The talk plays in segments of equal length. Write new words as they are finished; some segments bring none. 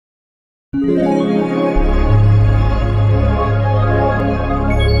Hey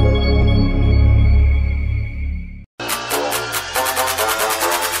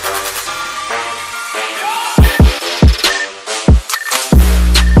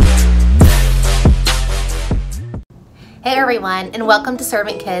everyone, and welcome to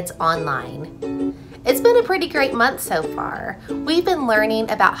Servant Kids Online. It's been a pretty great month so far. We've been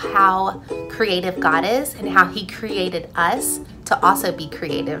learning about how creative God is and how He created us to also be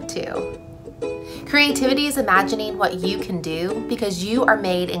creative too. Creativity is imagining what you can do because you are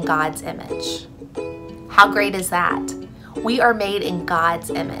made in God's image. How great is that? We are made in God's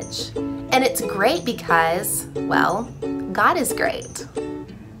image. And it's great because, well, God is great.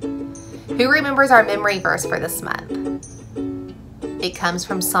 Who remembers our memory verse for this month? It comes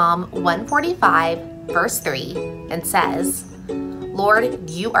from Psalm 145, verse 3, and says, "Lord,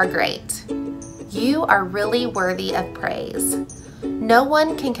 you are great. You are really worthy of praise. No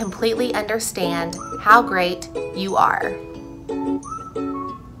one can completely understand how great you are."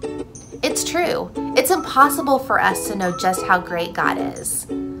 It's true. It's impossible for us to know just how great God is.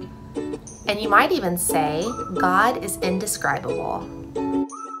 And you might even say, God is indescribable.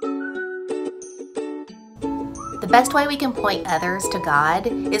 The best way we can point others to God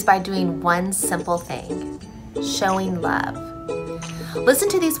is by doing one simple thing: showing love. Listen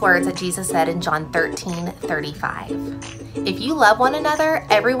to these words that Jesus said in John 13:35. "If you love one another,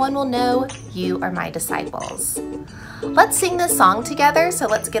 everyone will know you are my disciples." Let's sing this song together, so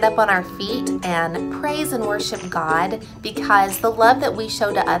let's get up on our feet and praise and worship God, because the love that we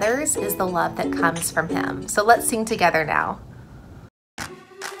show to others is the love that comes from Him. So let's sing together now.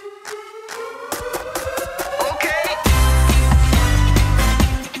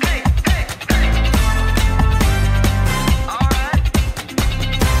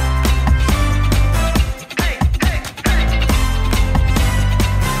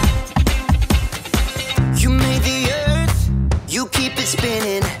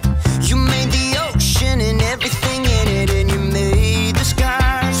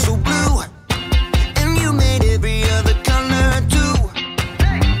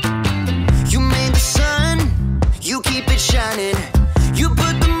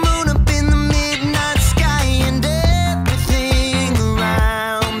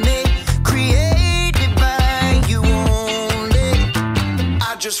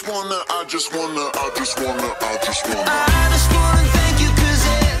 I just wanna thank you 'cause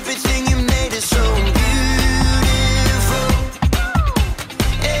everything you made is so beautiful.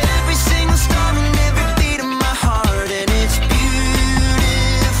 Every single star and every beat of my heart, and it's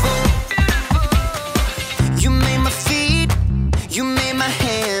beautiful. You made my feet, you made my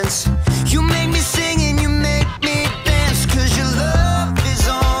hands, you make me sing and you make me dance, 'cause your love is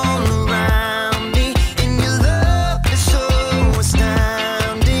all around me, and your love is so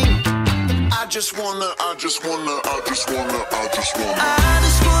astounding. I just wanna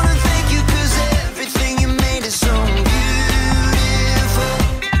thank you 'cause everything you made is so beautiful.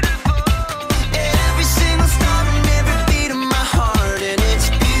 Every single star and every beat of my heart, and it's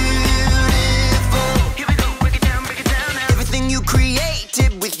beautiful. Here we go, break it down now. Everything you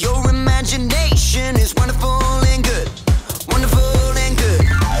created with your imagination is wonderful and good, wonderful and good.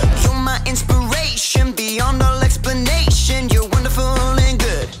 You're my inspiration beyond all explanation. You're wonderful and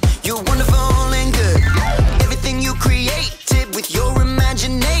good, you're wonderful and good. Everything you created with your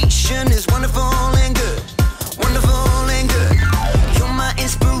imagination is wonderful and good, wonderful and good. You're my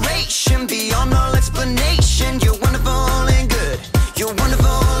inspiration beyond all explanation. You're wonderful and good, you're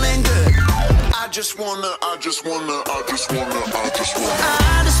wonderful and good. I just wanna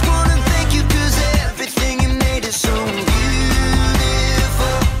thank you 'cause everything you made is so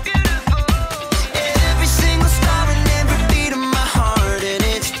beautiful. Every single star and every beat of my heart, and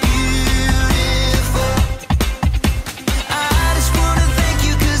it's beautiful. I just wanna thank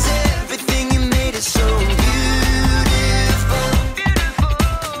you 'cause everything you made is so beautiful.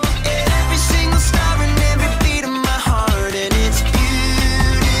 Every single star and every beat of my heart, and it's beautiful.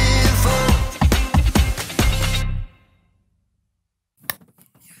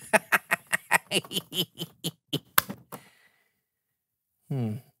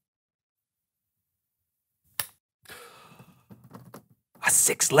 A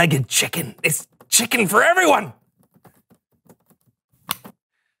six-legged chicken is chicken for everyone.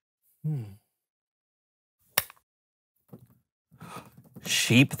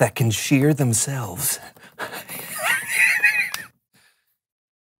 Sheep that can shear themselves.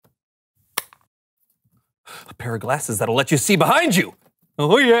 A pair of glasses that'll let you see behind you.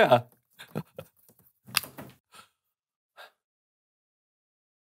 Oh yeah.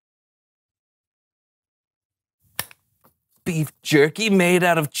 Beef jerky made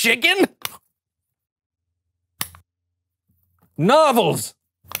out of chicken? novels.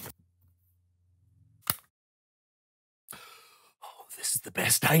 Oh, this is the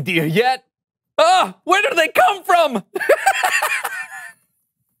best idea yet. Ah, where do they come from?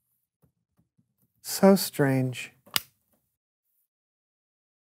 So strange.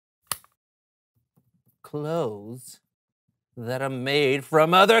 Clothes that are made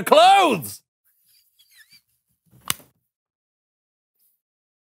from other clothes.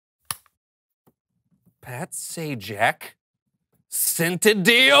 Pat Sajak scented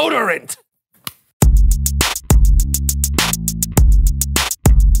deodorant.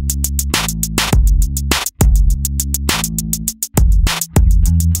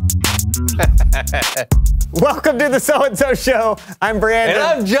 Welcome to the So and So Show. I'm Brandon. And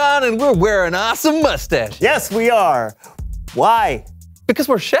I'm John, and we're wearing awesome mustaches. Yes, we are. Why? Because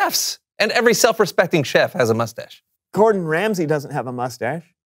we're chefs, and every self-respecting chef has a mustache. Gordon Ramsay doesn't have a mustache.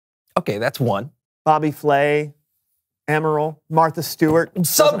 Okay, that's one. Bobby Flay, Emeril, Martha Stewart.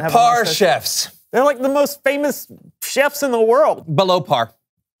 doesn't have a Subpar mustache. chefs. They're like the most famous chefs in the world. Below par.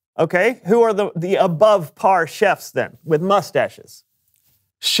 Okay, who are the above par chefs then with mustaches?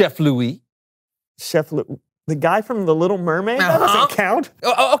 Chef Louis. The guy from The Little Mermaid? That doesn't count.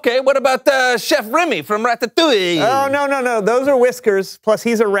 Okay, what about Chef Remy from Ratatouille? Oh, no. Those are whiskers, plus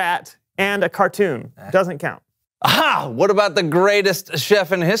he's a rat and a cartoon. Doesn't count. Aha! What about the greatest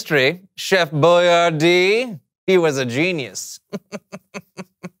chef in history, Chef Boyardee? He was a genius.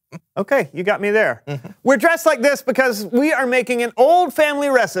 Okay, you got me there. We're dressed like this because we are making an old family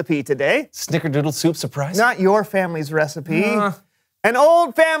recipe today. Snickerdoodle soup surprise? Not your family's recipe. An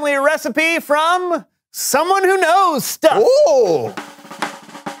old family recipe from someone who knows stuff. Oh!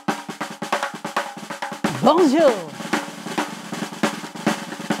 Bonjour.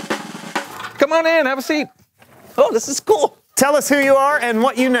 Come on in, have a seat. Oh, this is cool. Tell us who you are and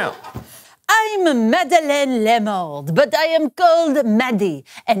what you know. I'm Madeleine Lemord, but I am called Maddie,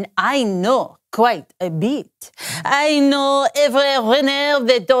 and I know quite a bit. I know every winner of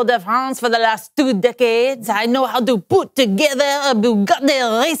the Tour de France for the last 2 decades. I know how to put together a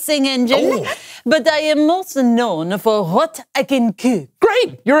Bugatti racing engine. But I am most known for what I can cook.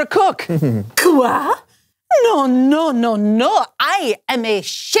 Great, you're a cook. Quoi? No. I am a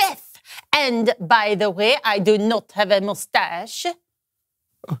chef. And by the way, I do not have a mustache.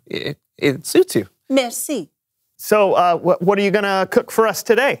 It suits you. Merci. So, what are you going to cook for us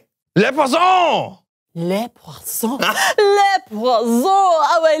today? Le poisson! Les poissons. Les poissons.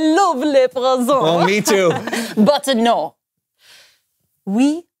 Oh, I love les poissons. Oh, me too. But no.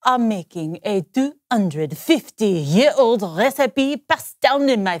 We are making a 250-year-old recipe passed down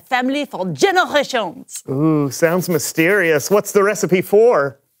in my family for generations. Ooh, sounds mysterious. What's the recipe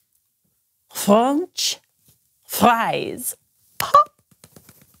for? French fries.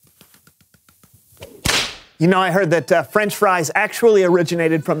 You know, I heard that French fries actually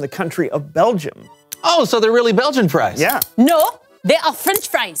originated from the country of Belgium. Oh, so they're really Belgian fries. Yeah. No, they are French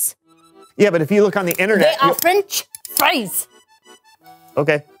fries. Yeah, but if you look on the internet... They are French fries.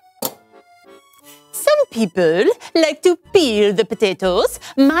 Okay. Some people like to peel the potatoes.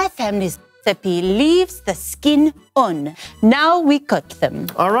 My family's recipe leaves the skin on. Now we cut them.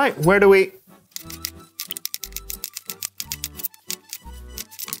 All right, where do we...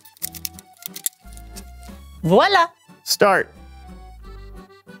 Voila. Start.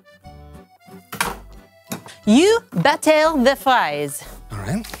 You batter the fries. All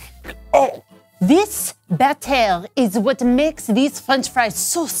right. Oh! This batter is what makes these French fries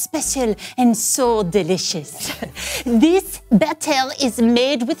so special and so delicious. This batter is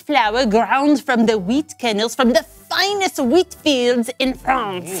made with flour ground from the wheat kernels from the finest wheat fields in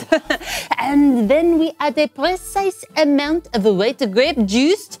France. And then we add a precise amount of white grape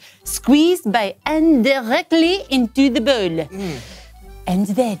juice squeezed by hand directly into the bowl. And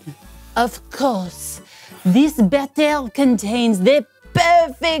then, of course, this batter contains the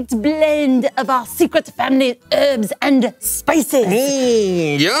perfect blend of our secret family herbs and spices.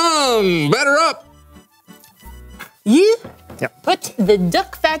 Yum! Batter up! You Yep. put the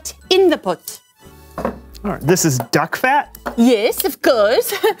duck fat in the pot. All right, this is duck fat? Yes, of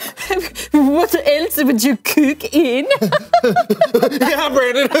course. What else would you cook in? Yeah,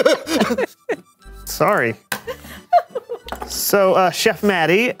 Brandon. Sorry. So, Chef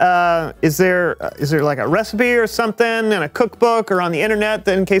Maddie, is there like a recipe or something in a cookbook or on the internet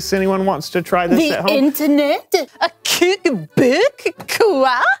that in case anyone wants to try this The at home? internet? A cookbook?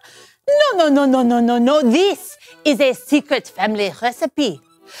 Quoi? No. This is a secret family recipe.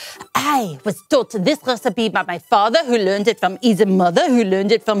 I was taught this recipe by my father, who learned it from his mother, who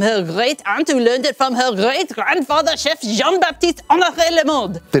learned it from her great aunt, who learned it from her great grandfather, Chef Jean-Baptiste Honoré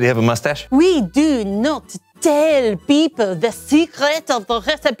Lemond. Did he have a mustache? We do not tell people the secret of the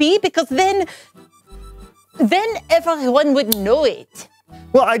recipe because then everyone would know it.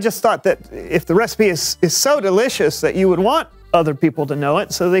 Well, I just thought that if the recipe is so delicious that you would want other people to know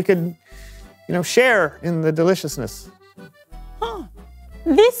it so they could, share in the deliciousness.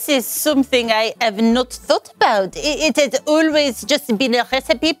 This is something I have not thought about. It has always just been a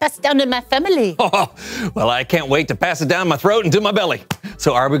recipe passed down in my family. Oh, well, I can't wait to pass it down my throat into my belly.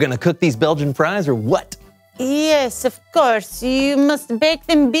 So are we going to cook these Belgian fries or what? Yes, of course. You must bake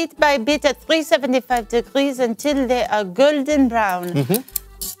them bit by bit at 375 degrees until they are golden brown.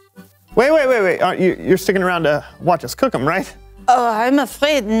 Wait. You're sticking around to watch us cook them, right? Oh, I'm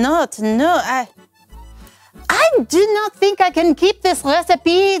afraid not. No, I do not think I can keep this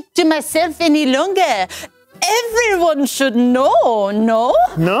recipe to myself any longer. Everyone should know, no?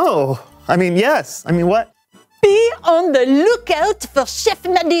 No. I mean, yes. I mean, what? Be on the lookout for Chef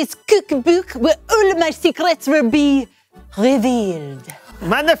Maddie's cookbook where all my secrets will be revealed.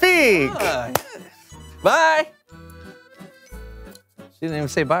 Magnifique! Bye. She didn't even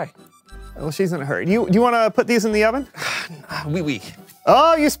say bye. Well, she's in a hurry. Do you want to put these in the oven? Oui.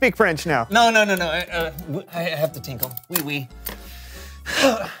 Oh, you speak French now. No. I have to tinkle. Oui.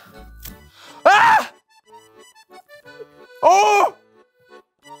 Ah! Oh!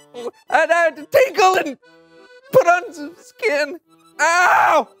 I had to tinkle and put on some skin.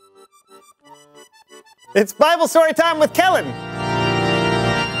 Ow! It's Bible story time with Kellen.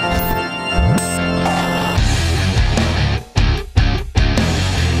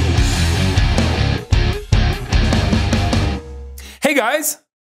 Hey guys!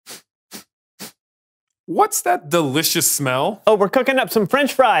 What's that delicious smell? Oh, we're cooking up some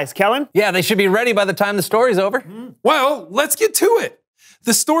French fries, Kellen. Yeah, they should be ready by the time the story's over. Well, let's get to it.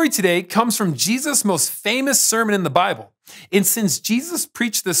 The story today comes from Jesus' most famous sermon in the Bible. And since Jesus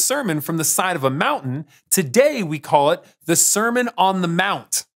preached this sermon from the side of a mountain, today we call it the Sermon on the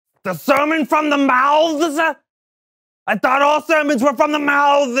Mount. The sermon from the mouths? I thought all sermons were from the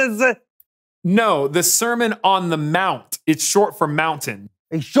mouths. No, the Sermon on the Mount. It's short for mountain.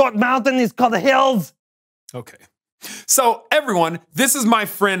 A short mountain is called the hills. Okay. So everyone, this is my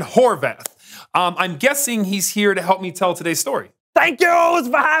friend Horvath. I'm guessing he's here to help me tell today's story. Thank you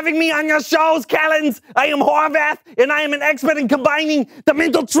for having me on your shows, Kellens. I am Horvath, and I am an expert in combining the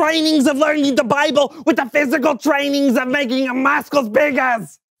mental trainings of learning the Bible with the physical trainings of making your muscles bigger.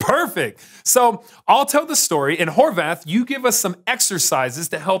 Perfect. So I'll tell the story, and Horvath, you give us some exercises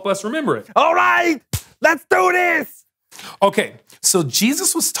to help us remember it. All right, let's do this. Okay, so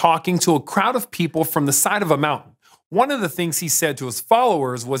Jesus was talking to a crowd of people from the side of a mountain. One of the things he said to his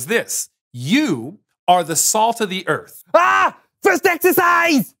followers was this: you are the salt of the earth. First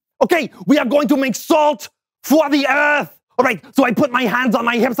exercise. Okay, we are going to make salt for the earth. All right, so I put my hands on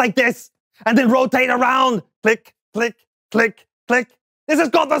my hips like this and then rotate around. Click, click, click, click. This is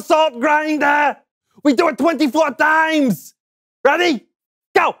called the salt grinder. We do it 24 times. Ready?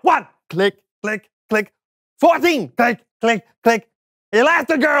 Go. 1. Click, click, click. 14. Click, click, click.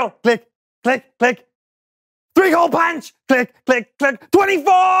 Elastigirl. Click, click, click. 3-hole punch. Click, click, click.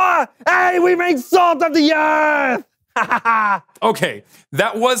 24. Hey, we made salt of the earth. Okay,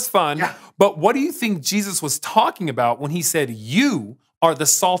 that was fun, but what do you think Jesus was talking about when he said, you are the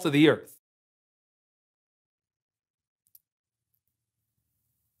salt of the earth?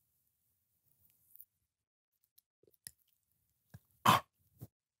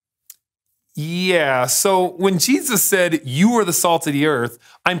 Yeah, so when Jesus said, you are the salt of the earth,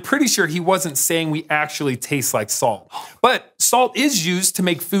 I'm pretty sure he wasn't saying we actually taste like salt. But salt is used to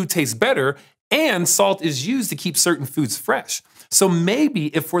make food taste better, and salt is used to keep certain foods fresh. So maybe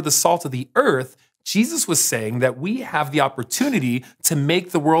if we're the salt of the earth, Jesus was saying that we have the opportunity to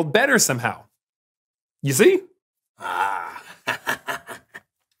make the world better somehow. You see?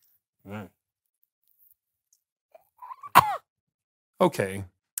 Okay.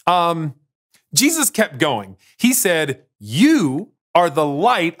 Jesus kept going. He said, you are the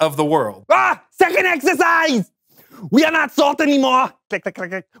light of the world. Second exercise. We are not salt anymore. Click, click,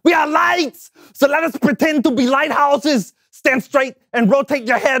 click, click. We are lights. So let us pretend to be lighthouses. Stand straight and rotate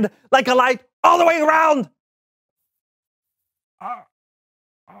your head like a light all the way around.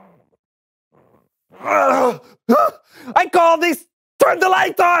 I call this turn the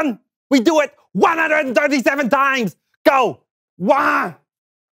lights on. We do it 137 times. Go. 1.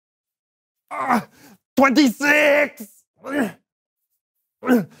 26.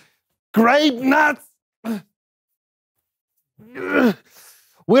 Grape nuts.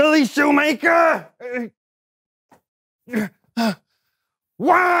 Willie Shoemaker.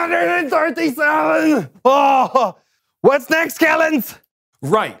 137. Oh, what's next, Kellens?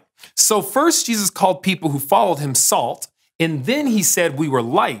 Right. So first Jesus called people who followed him salt, and then he said we were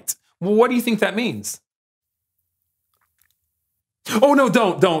light. Well, what do you think that means? Oh, no,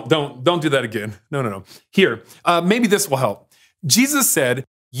 don't do that again. No. Here, maybe this will help. Jesus said,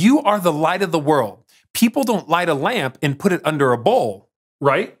 you are the light of the world. People don't light a lamp and put it under a bowl,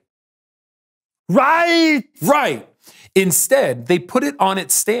 right? Right! Right. Instead, they put it on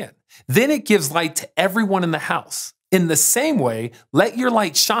its stand. Then it gives light to everyone in the house. In the same way, let your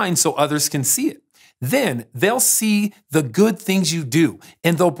light shine so others can see it. Then they'll see the good things you do,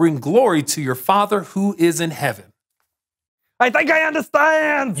 and they'll bring glory to your Father who is in heaven. I think I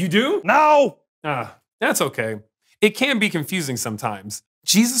understand. You do? No. That's okay. It can be confusing sometimes.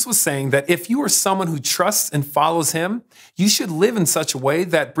 Jesus was saying that if you are someone who trusts and follows him, you should live in such a way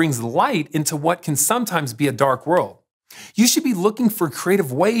that brings light into what can sometimes be a dark world. You should be looking for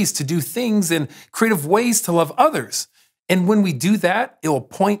creative ways to do things and creative ways to love others. And when we do that, it will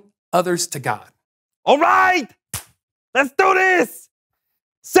point others to God. All right. Let's do this.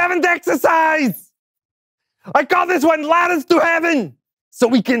 7th exercise. I call this one ladders to heaven. So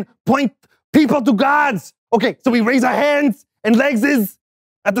we can point people to God's. Okay, so we raise our hands and legs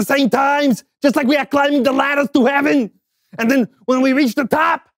at the same times, just like we are climbing the ladders to heaven. And then when we reach the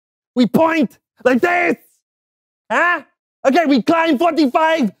top, we point like this. Huh? Okay, we climb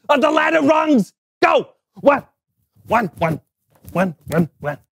 45 of the ladder rungs. Go. 1,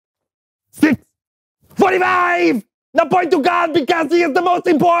 6, 45. Now point to God because he is the most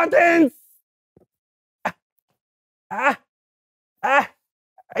important. I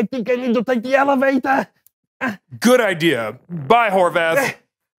think I need to take the elevator. Good idea. Bye, Horvath.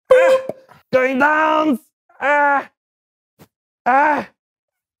 Going down.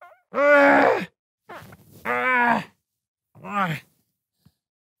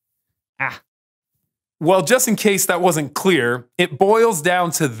 Well, just in case that wasn't clear, it boils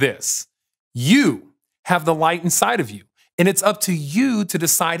down to this. You have the light inside of you, and it's up to you to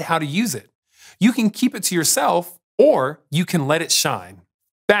decide how to use it. You can keep it to yourself, or you can let it shine.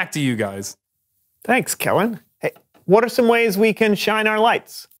 Back to you guys. Thanks, Kellen. Hey, what are some ways we can shine our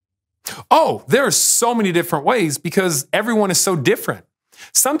lights? Oh, there are so many different ways because everyone is so different.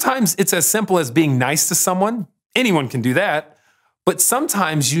 Sometimes it's as simple as being nice to someone. Anyone can do that. But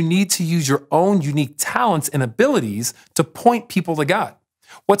sometimes you need to use your own unique talents and abilities to point people to God.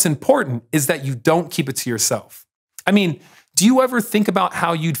 What's important is that you don't keep it to yourself. I mean, do you ever think about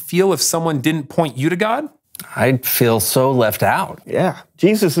how you'd feel if someone didn't point you to God? I'd feel so left out. Yeah,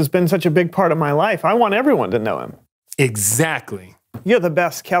 Jesus has been such a big part of my life. I want everyone to know him. Exactly. You're the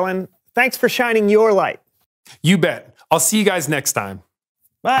best, Kellen. Thanks for shining your light. You bet. I'll see you guys next time.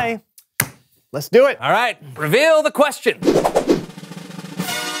 Bye. Let's do it. All right, reveal the question.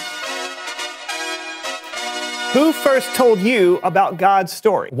 Who first told you about God's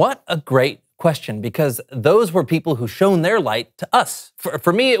story? What a great question, because those were people who shone their light to us.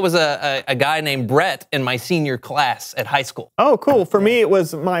 For me, it was a guy named Brett in my senior class at high school. Oh, cool. For me, it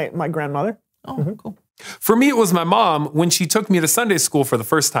was my grandmother. Oh, cool. For me, it was my mom when she took me to Sunday school for the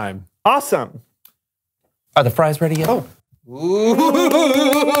first time. Awesome. Are the fries ready yet? Oh. Ooh.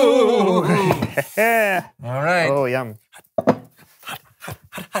 Yeah. All right. Oh, yum.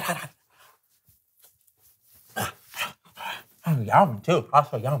 Yum, too.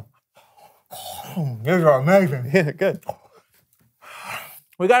 Also yum. These are amazing. Yeah, good.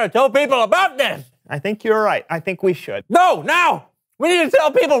 We gotta tell people about this. I think you're right. I think we should. No, now! We need to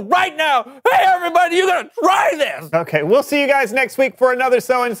tell people right now. Hey, everybody, you gotta try this. Okay, we'll see you guys next week for another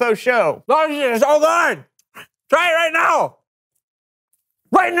So-and-So show. This is so good. Try it right now.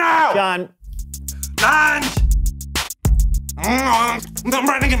 Right now. John. Lunch. I'm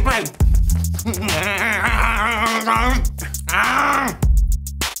running in place.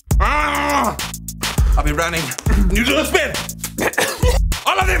 I'll be running. You do a spin.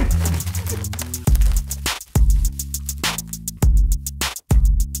 All of them.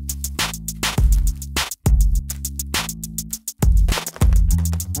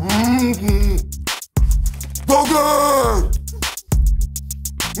 So good.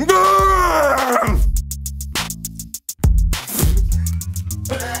 Good.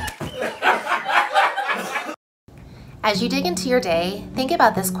 As you dig into your day, think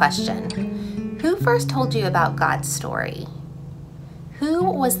about this question. Who first told you about God's story? Who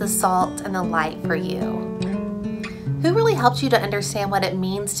was the salt and the light for you? Who really helped you to understand what it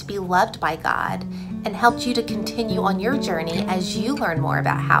means to be loved by God and helped you to continue on your journey as you learn more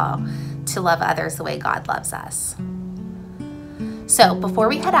about how to love others the way God loves us? So before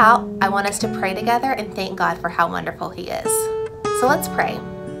we head out, I want us to pray together and thank God for how wonderful He is. So let's pray.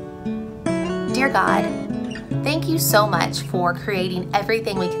 Dear God, Thank you so much for creating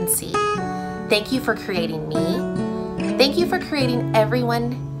everything we can see. Thank you for creating me. Thank you for creating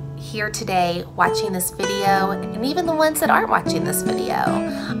everyone here today watching this video, and even the ones that aren't watching this video.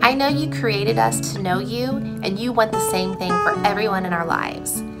 I know you created us to know you, and you want the same thing for everyone in our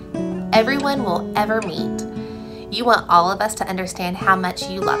lives. Everyone we'll ever meet. You want all of us to understand how much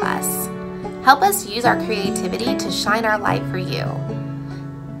you love us. Help us use our creativity to shine our light for you.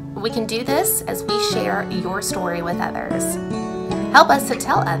 We can do this as we share your story with others. Help us to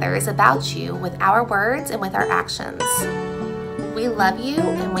tell others about you with our words and with our actions. We love you,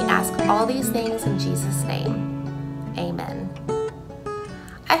 and we ask all these things in Jesus' name. Amen.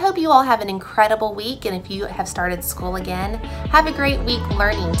 I hope you all have an incredible week, and if you have started school again, have a great week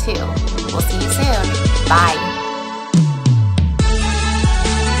learning too. We'll see you soon. Bye.